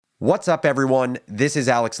What's up, everyone? This is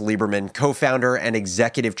Alex Lieberman, co-founder and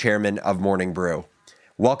executive chairman of Morning Brew.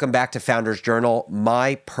 Welcome back to Founders Journal,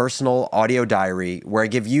 my personal audio diary, where I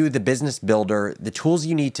give you, the business builder, the tools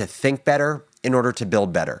you need to think better in order to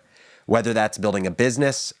build better, whether that's building a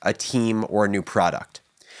business, a team, or a new product.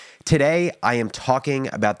 Today, I am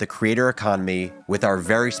talking about the creator economy with our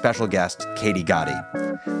very special guest, Katie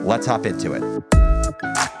Gotti. Let's hop into it.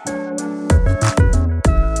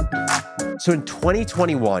 So in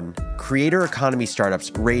 2021, creator economy startups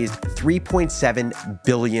raised $3.7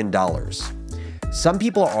 billion. Some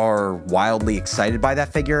people are wildly excited by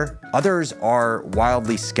that figure. Others are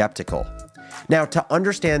wildly skeptical. Now, to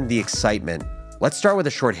understand the excitement, let's start with a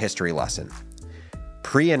short history lesson.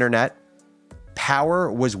 Pre-internet,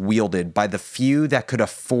 power was wielded by the few that could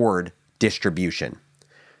afford distribution.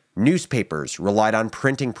 Newspapers relied on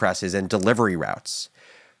printing presses and delivery routes.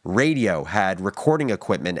 Radio had recording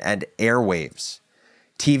equipment and airwaves.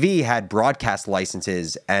 TV had broadcast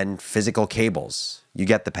licenses and physical cables. You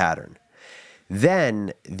get the pattern.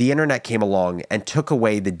 Then the internet came along and took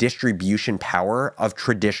away the distribution power of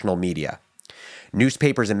traditional media.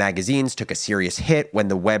 Newspapers and magazines took a serious hit when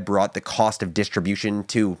the web brought the cost of distribution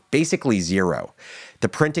to basically zero. The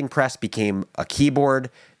printing press became a keyboard,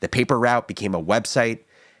 the paper route became a website,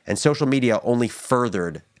 and social media only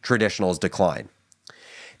furthered traditional's decline.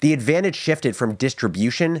 The advantage shifted from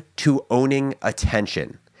distribution to owning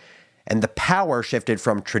attention, and the power shifted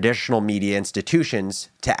from traditional media institutions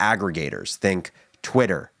to aggregators. Think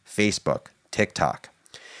Twitter, Facebook, TikTok.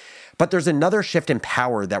 But there's another shift in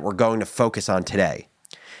power that we're going to focus on today.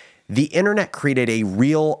 The internet created a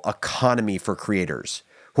real economy for creators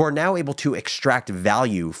who are now able to extract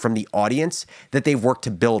value from the audience that they've worked to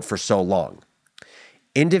build for so long.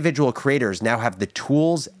 Individual creators now have the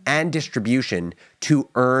tools and distribution to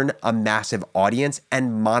earn a massive audience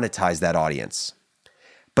and monetize that audience.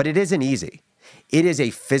 But it isn't easy. It is a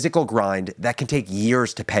physical grind that can take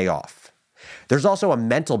years to pay off. There's also a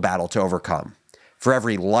mental battle to overcome. For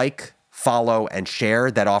every like, follow, and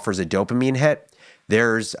share that offers a dopamine hit,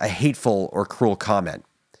 there's a hateful or cruel comment.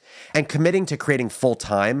 And committing to creating full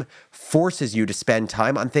time forces you to spend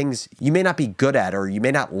time on things you may not be good at or you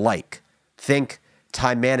may not like. Think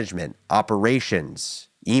time management, operations,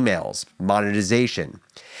 emails, monetization.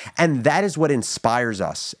 And that is what inspires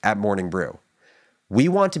us at Morning Brew. We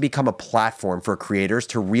want to become a platform for creators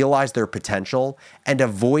to realize their potential and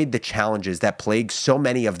avoid the challenges that plague so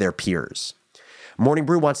many of their peers. Morning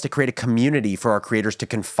Brew wants to create a community for our creators to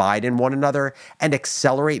confide in one another and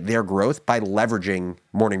accelerate their growth by leveraging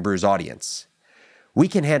Morning Brew's audience. We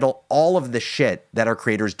can handle all of the shit that our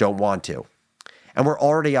creators don't want to. And we're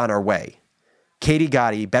already on our way. Katie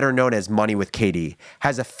Gotti, better known as Money with Katie,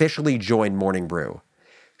 has officially joined Morning Brew.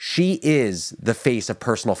 She is the face of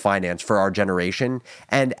personal finance for our generation,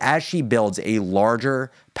 and as she builds a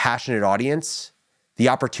larger, passionate audience, the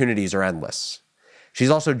opportunities are endless. She's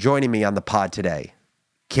also joining me on the pod today.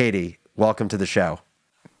 Katie, welcome to the show.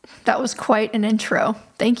 That was quite an intro.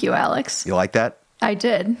 Thank you, Alex. You like that? I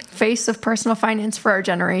did. Face of personal finance for our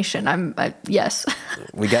generation. Yes.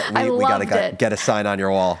 We got to get a sign on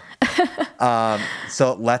your wall.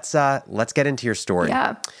 So let's get into your story.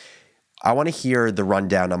 Yeah. I want to hear the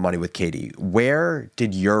rundown on Money with Katie. Where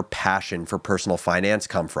did your passion for personal finance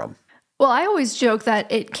come from? Well, I always joke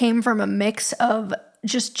that it came from a mix of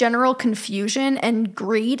just general confusion and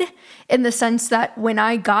greed, in the sense that when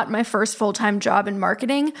I got my first full-time job in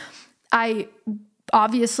marketing, I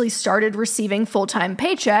obviously started receiving full-time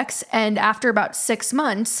paychecks. And after about 6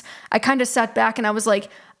 months, I kind of sat back and I was like,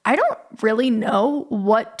 I don't really know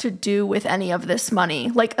what to do with any of this money.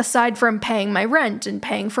 Like, aside from paying my rent and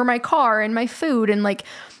paying for my car and my food and like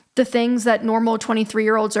the things that normal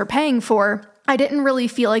 23-year-olds are paying for, I didn't really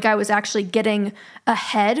feel like I was actually getting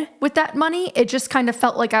ahead with that money. It just kind of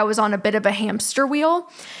felt like I was on a bit of a hamster wheel.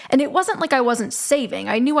 And it wasn't like I wasn't saving.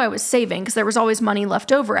 I knew I was saving because there was always money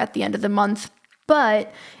left over at the end of the month.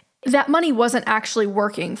 But that money wasn't actually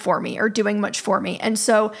working for me or doing much for me. And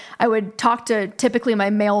so I would talk to typically my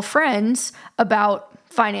male friends about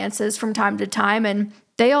finances from time to time, and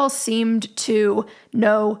they all seemed to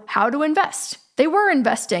know how to invest. They were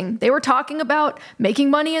investing. They were talking about making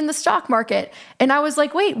money in the stock market. And I was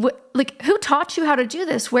like, wait, who taught you how to do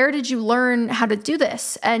this? Where did you learn how to do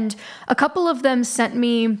this? And a couple of them sent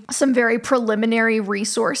me some very preliminary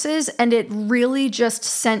resources, and it really just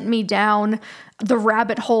sent me down the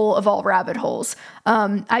rabbit hole of all rabbit holes.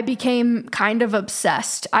 I became kind of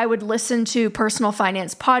obsessed. I would listen to personal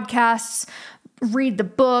finance podcasts, read the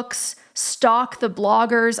books, stalk the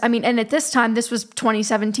bloggers. I mean, and at this time, this was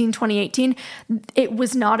 2017, 2018, it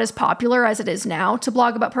was not as popular as it is now to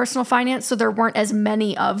blog about personal finance. So there weren't as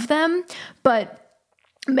many of them, but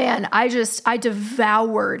man, I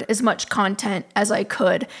devoured as much content as I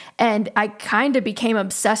could. And I kind of became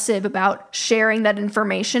obsessive about sharing that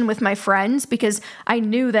information with my friends because I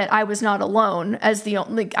knew that I was not alone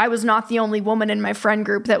I was not the only woman in my friend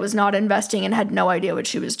group that was not investing and had no idea what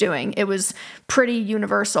she was doing. It was pretty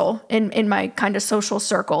universal in my kind of social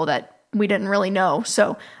circle that we didn't really know.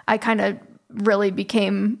 So I kind of really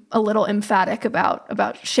became a little emphatic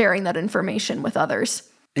about sharing that information with others.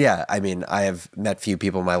 Yeah, I mean, I have met few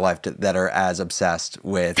people in my life that are as obsessed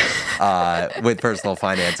with personal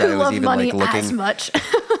finance. I was even money like looking as much.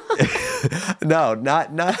 No,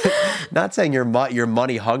 not saying you're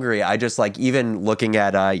money hungry. I just like even looking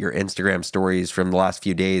at your Instagram stories from the last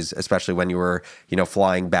few days, especially when you were,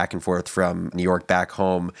 flying back and forth from New York back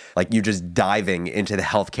home, like you just diving into the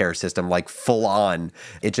healthcare system, like full on.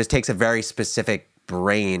 It just takes a very specific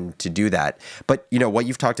brain to do that. But what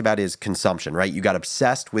you've talked about is consumption, right? You got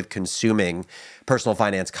obsessed with consuming personal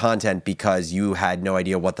finance content because you had no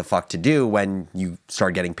idea what the fuck to do when you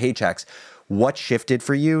started getting paychecks. What shifted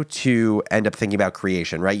for you to end up thinking about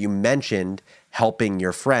creation, right? You mentioned helping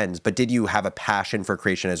your friends, but did you have a passion for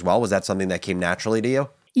creation as well? Was that something that came naturally to you?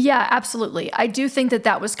 Yeah, absolutely. I do think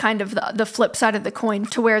that was kind of the flip side of the coin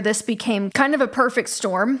to where this became kind of a perfect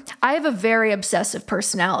storm. I have a very obsessive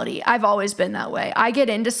personality. I've always been that way. I get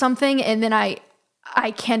into something and then I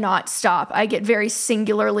cannot stop. I get very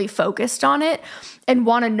singularly focused on it and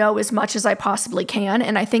want to know as much as I possibly can.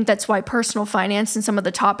 And I think that's why personal finance and some of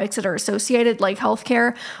the topics that are associated, like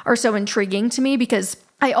healthcare, are so intriguing to me because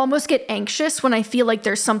I almost get anxious when I feel like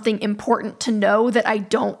there's something important to know that I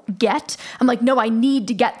don't get. I'm like, no, I need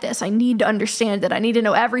to get this. I need to understand it. I need to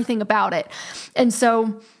know everything about it. And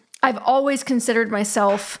so I've always considered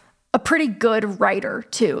myself a pretty good writer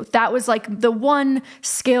too. That was like the one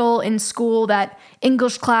skill in school. That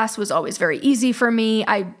English class was always very easy for me.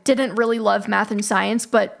 I didn't really love math and science,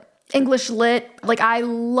 but English lit, like I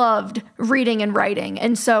loved reading and writing.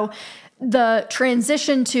 And so the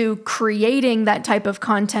transition to creating that type of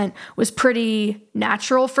content was pretty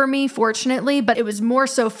natural for me, fortunately, but it was more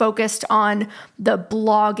so focused on the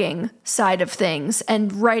blogging side of things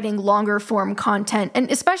and writing longer form content.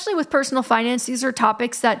 And especially with personal finance, these are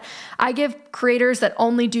topics that I give creators that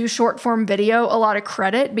only do short form video a lot of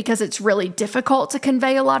credit because it's really difficult to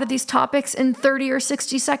convey a lot of these topics in 30 or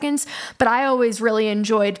 60 seconds. But I always really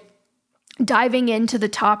enjoyed diving into the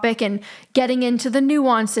topic and getting into the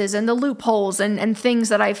nuances and the loopholes and things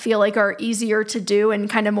that I feel like are easier to do and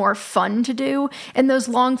kind of more fun to do in those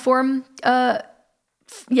long form,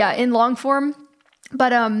 in long form.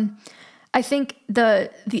 But I think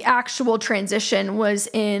the actual transition was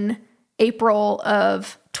in April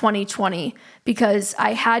of 2020 because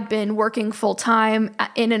I had been working full time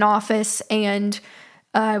in an office and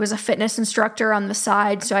I was a fitness instructor on the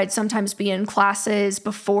side, so I'd sometimes be in classes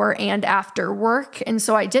before and after work. And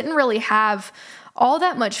so I didn't really have all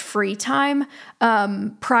that much free time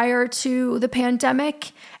prior to the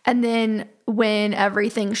pandemic. And then when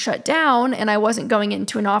everything shut down and I wasn't going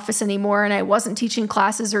into an office anymore and I wasn't teaching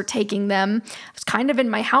classes or taking them, I was kind of in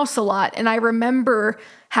my house a lot. And I remember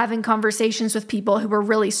having conversations with people who were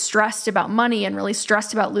really stressed about money and really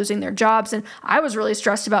stressed about losing their jobs. And I was really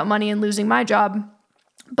stressed about money and losing my job.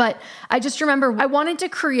 But I just remember I wanted to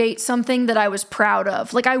create something that I was proud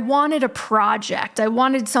of. Like I wanted a project. I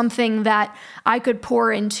wanted something that I could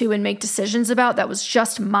pour into and make decisions about that was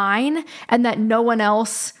just mine and that no one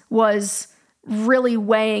else was really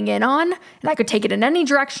weighing in on. And I could take it in any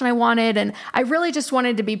direction I wanted. And I really just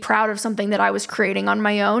wanted to be proud of something that I was creating on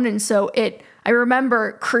my own. And so I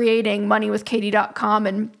remember creating moneywithkatie.com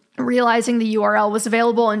and realizing the URL was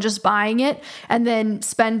available and just buying it and then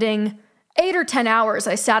spending 8 or 10 hours,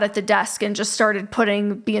 I sat at the desk and just started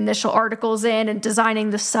putting the initial articles in and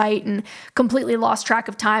designing the site and completely lost track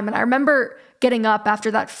of time. And I remember getting up after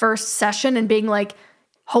that first session and being like,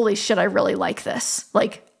 holy shit, I really like this.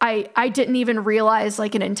 Like I didn't even realize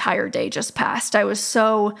like an entire day just passed. I was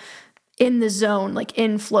so in the zone, like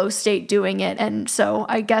in flow state doing it. And so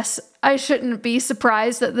I guess I shouldn't be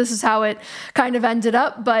surprised that this is how it kind of ended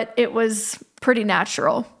up, but it was pretty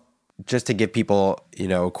natural. Just to give people,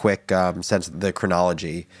 a quick sense of the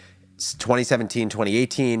chronology, 2017,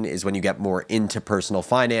 2018 is when you get more into personal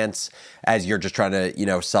finance as you're just trying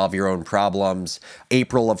to, solve your own problems.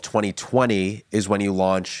 April of 2020 is when you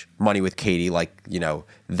launch Money with Katie, like,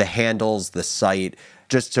 the handles, the site.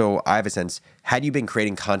 just so I have a sense, had you been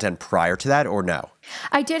creating content prior to that or no?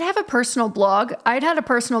 I did have a personal blog. I'd had a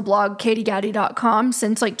personal blog, katiegaddy.com,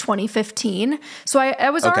 since like 2015. So I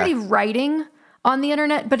was already writing on the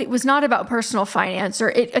internet, but it was not about personal finance, or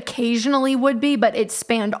it occasionally would be, but it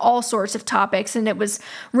spanned all sorts of topics. And it was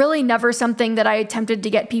really never something that I attempted to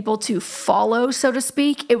get people to follow, so to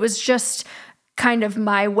speak. It was just kind of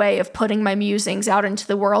my way of putting my musings out into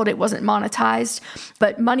the world. It wasn't monetized,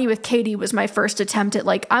 but Money with Katie was my first attempt at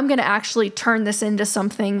like, I'm going to actually turn this into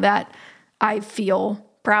something that I feel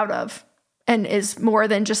proud of and is more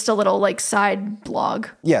than just a little like side blog.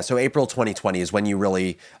 Yeah, so April 2020 is when you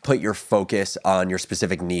really put your focus on your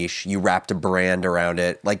specific niche. You wrapped a brand around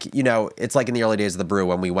it. Like, you know, it's like in the early days of The Brew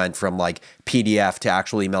when we went from like PDF to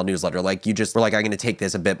actual email newsletter. Like you just were like, I'm going to take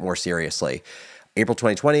this a bit more seriously. April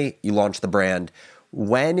 2020, you launched the brand.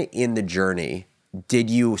 When in the journey did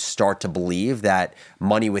you start to believe that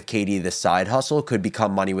Money with Katie, the side hustle, could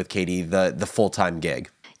become Money with Katie, the full-time gig?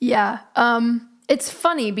 Yeah. It's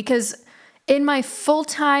funny because in my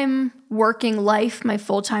full-time working life, my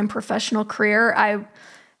full-time professional career, I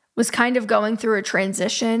was kind of going through a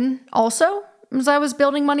transition also as I was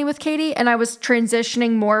building Money with Katie, and I was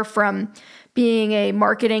transitioning more from being a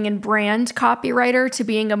marketing and brand copywriter to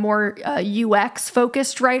being a more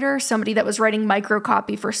UX-focused writer, somebody that was writing micro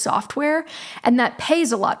copy for software, and that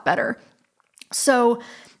pays a lot better. So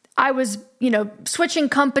I was, switching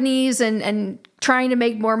companies and trying to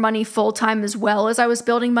make more money full-time as well as I was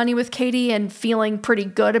building Money with Katie and feeling pretty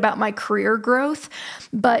good about my career growth.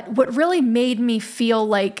 But what really made me feel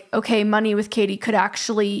like, okay, Money with Katie could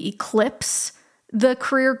actually eclipse the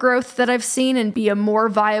career growth that I've seen and be a more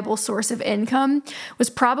viable source of income was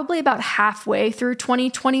probably about halfway through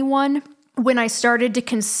 2021 when I started to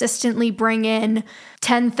consistently bring in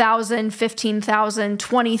 $10,000, $15,000,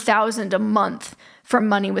 $20,000 a month from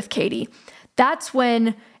Money with Katie. That's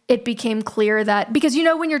when it became clear that, because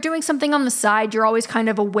when you're doing something on the side, you're always kind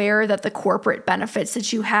of aware that the corporate benefits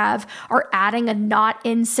that you have are adding a not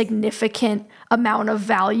insignificant amount of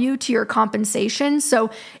value to your compensation. So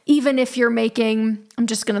even if you're making, I'm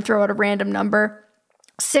just going to throw out a random number,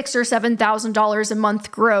 $6,000 or $7,000 a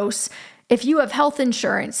month gross, if you have health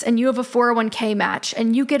insurance and you have a 401k match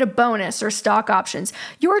and you get a bonus or stock options,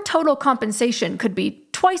 your total compensation could be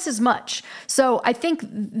twice as much. So I think,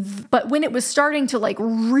 but when it was starting to like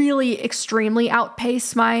really extremely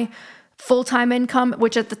outpace my full-time income,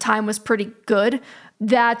 which at the time was pretty good,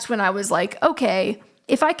 that's when I was like, okay,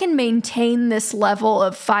 if I can maintain this level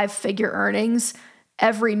of 5-figure earnings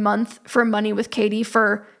every month for Money with Katie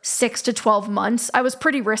for 6 to 12 months, I was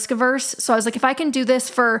pretty risk averse. So I was like, if I can do this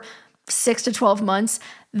for 6 to 12 months,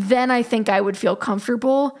 then I think I would feel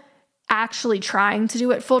comfortable actually trying to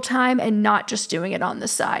do it full time and not just doing it on the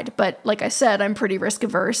side. But like I said, I'm pretty risk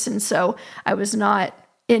averse. And so I was not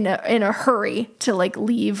in a hurry to like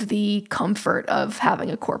leave the comfort of having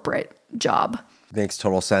a corporate job. Makes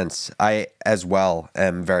total sense. I, as well,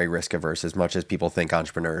 am very risk averse, as much as people think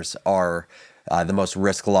entrepreneurs are the most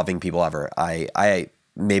risk loving people ever.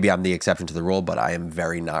 Maybe I'm the exception to the rule, but I am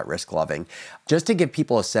very not risk loving. Just to give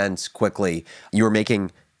people a sense quickly, you were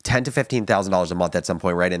making $10,000 to $15,000 a month at some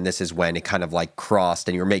point, right? And this is when it kind of like crossed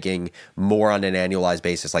and you were making more on an annualized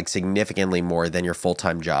basis, like significantly more than your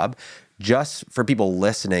full-time job. Just for people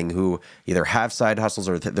listening who either have side hustles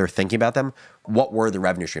or they're thinking about them, what were the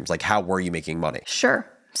revenue streams? Like, how were you making money? Sure.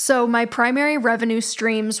 So my primary revenue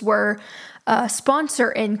streams were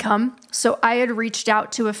sponsor income. So I had reached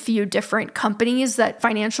out to a few different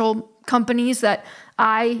financial companies that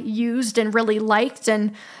I used and really liked,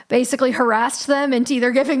 and basically harassed them into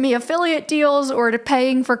either giving me affiliate deals or to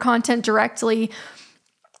paying for content directly,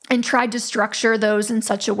 and tried to structure those in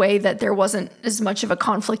such a way that there wasn't as much of a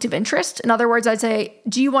conflict of interest. In other words, I'd say,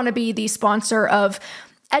 do you want to be the sponsor of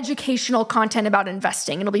educational content about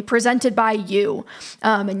investing? It'll be presented by you.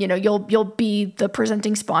 And you'll be the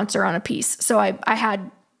presenting sponsor on a piece. So I had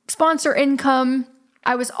sponsor income.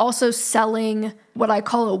 I was also selling what I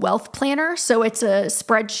call a wealth planner. So it's a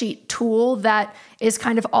spreadsheet tool that is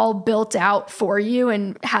kind of all built out for you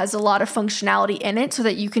and has a lot of functionality in it so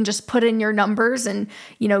that you can just put in your numbers and,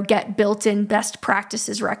 get built-in best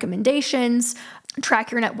practices recommendations, track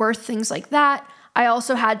your net worth, things like that. I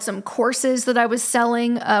also had some courses that I was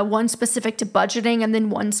selling, one specific to budgeting and then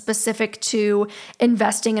one specific to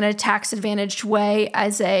investing in a tax-advantaged way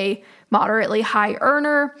as a moderately high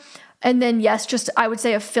earner. And then, yes, I would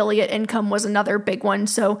say affiliate income was another big one.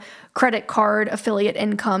 So credit card affiliate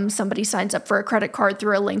income, somebody signs up for a credit card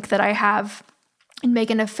through a link that I have and make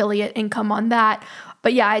an affiliate income on that.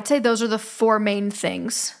 But yeah, I'd say those are the 4 main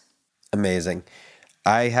things. Amazing.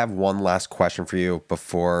 I have one last question for you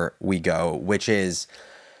before we go, which is,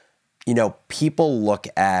 people look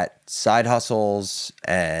at side hustles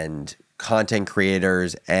and content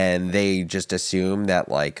creators and they just assume that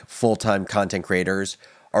like full-time content creators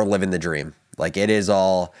are living the dream. Like it is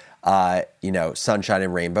all, sunshine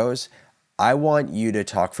and rainbows. I want you to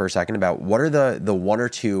talk for a second about what are the one or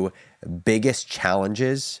two biggest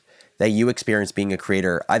challenges that you experience being a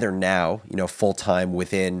creator, either now, full-time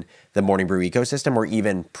within the Morning Brew ecosystem or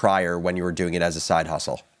even prior when you were doing it as a side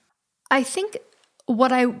hustle? I think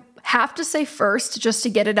what I have to say first, just to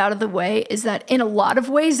get it out of the way, is that in a lot of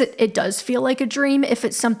ways, it does feel like a dream if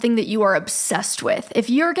it's something that you are obsessed with. If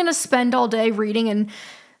you're going to spend all day reading and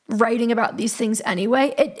writing about these things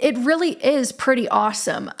anyway, it really is pretty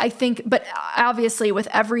awesome, I think. But obviously with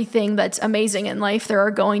everything that's amazing in life, there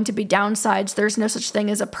are going to be downsides. There's no such thing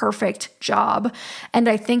as a perfect job. And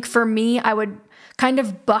I think for me, I would kind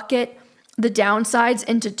of bucket the downsides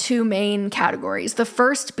into two main categories. The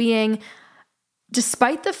first being,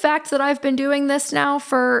 despite the fact that I've been doing this now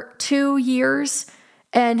for 2 years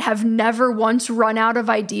and have never once run out of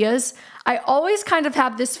ideas, I always kind of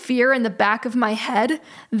have this fear in the back of my head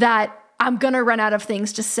that I'm going to run out of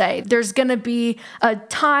things to say. There's going to be a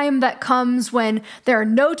time that comes when there are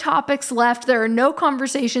no topics left, there are no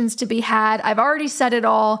conversations to be had. I've already said it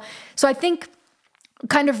all. So I think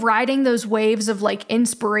kind of riding those waves of like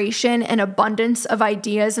inspiration and abundance of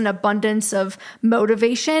ideas and abundance of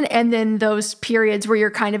motivation, and then those periods where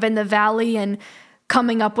you're kind of in the valley and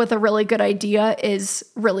coming up with a really good idea is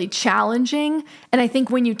really challenging. And I think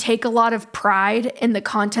when you take a lot of pride in the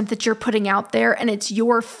content that you're putting out there and it's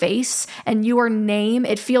your face and your name,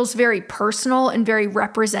 it feels very personal and very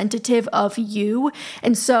representative of you.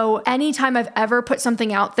 And so anytime I've ever put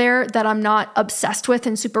something out there that I'm not obsessed with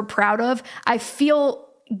and super proud of, I feel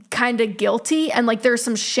kind of guilty and like there's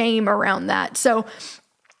some shame around that. So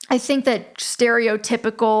I think that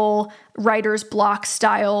stereotypical writer's block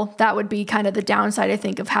style, that would be kind of the downside, I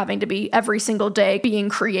think, of having to be every single day being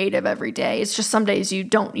creative every day. It's just some days you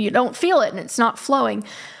don't feel it and it's not flowing.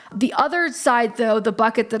 The other side, though, the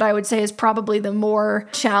bucket that I would say is probably the more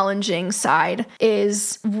challenging side,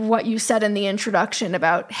 is what you said in the introduction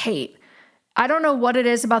about hate. I don't know what it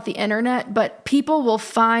is about the internet, but people will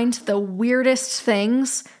find the weirdest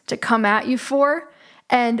things to come at you for.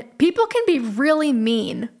 And people can be really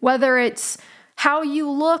mean, whether it's how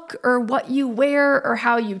you look or what you wear or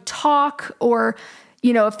how you talk, or,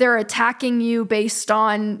 if they're attacking you based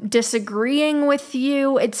on disagreeing with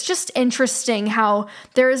you. It's just interesting how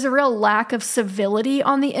there is a real lack of civility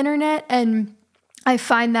on the internet. And I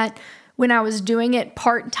find that when I was doing it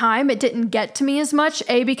part-time, it didn't get to me as much,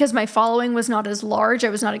 because my following was not as large. I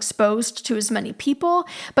was not exposed to as many people,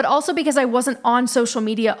 but also because I wasn't on social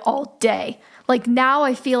media all day. Like now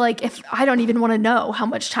I feel like if I don't even want to know how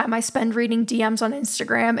much time I spend reading DMs on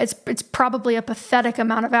Instagram, it's probably a pathetic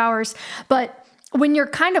amount of hours. But when you're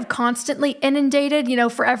kind of constantly inundated,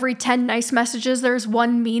 for every 10 nice messages, there's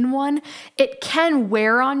one mean one, it can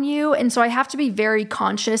wear on you. And so I have to be very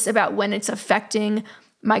conscious about when it's affecting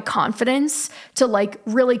my confidence to like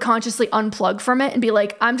really consciously unplug from it and be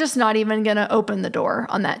like, I'm just not even going to open the door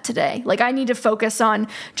on that today. Like I need to focus on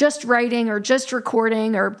just writing or just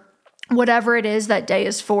recording or whatever it is that day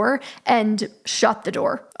is for, and shut the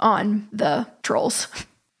door on the trolls.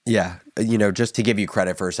 Yeah. Just to give you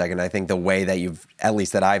credit for a second, I think the way that at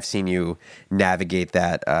least that I've seen you navigate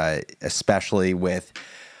that, especially with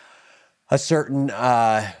a certain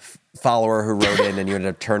follower who wrote in and you ended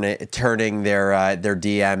up turning their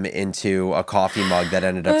DM into a coffee mug that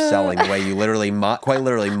ended up selling, the way you quite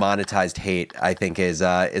literally monetized hate, I think is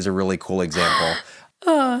a really cool example.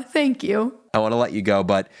 Thank you. I want to let you go,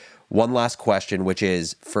 but one last question, which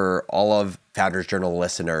is for all of Founders Journal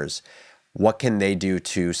listeners, what can they do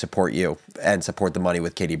to support you and support the Money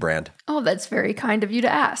with Katie brand? Oh, that's very kind of you to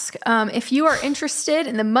ask. If you are interested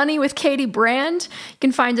in the Money with Katie brand, you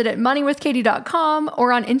can find it at moneywithkatie.com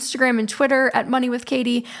or on Instagram and Twitter at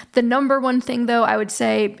moneywithkatie. The number one thing, though, I would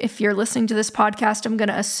say, if you're listening to this podcast, I'm going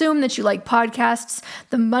to assume that you like podcasts.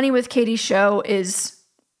 The Money with Katie show is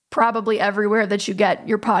probably everywhere that you get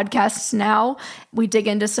your podcasts now. We dig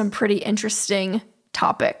into some pretty interesting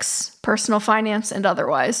topics, personal finance and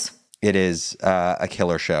otherwise. It is a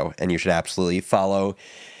killer show, and you should absolutely follow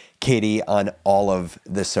Katie on all of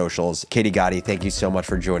the socials. Katie Gotti, thank you so much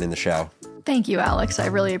for joining the show. Thank you, Alex. I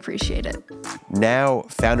really appreciate it. Now,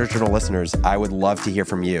 Founders Journal listeners, I would love to hear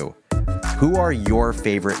from you. Who are your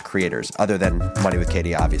favorite creators, other than Money with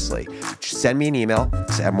Katie, obviously? Just send me an email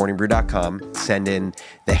at morningbrew.com. Send in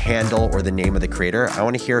the handle or the name of the creator. I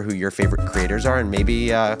want to hear who your favorite creators are, and maybe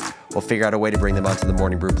we'll figure out a way to bring them onto the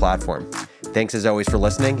Morning Brew platform. Thanks as always for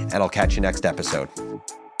listening, and I'll catch you next episode.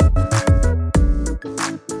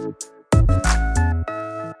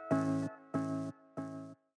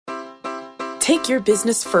 Take your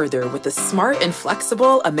business further with the smart and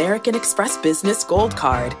flexible American Express Business Gold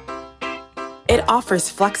Card. It offers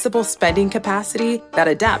flexible spending capacity that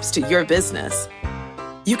adapts to your business.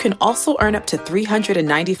 You can also earn up to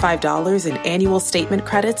 $395 in annual statement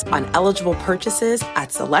credits on eligible purchases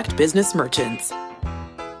at select business merchants.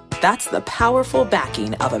 That's the powerful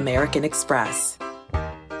backing of American Express.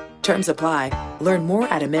 Terms apply. Learn more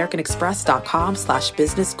at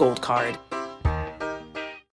americanexpress.com/business gold card.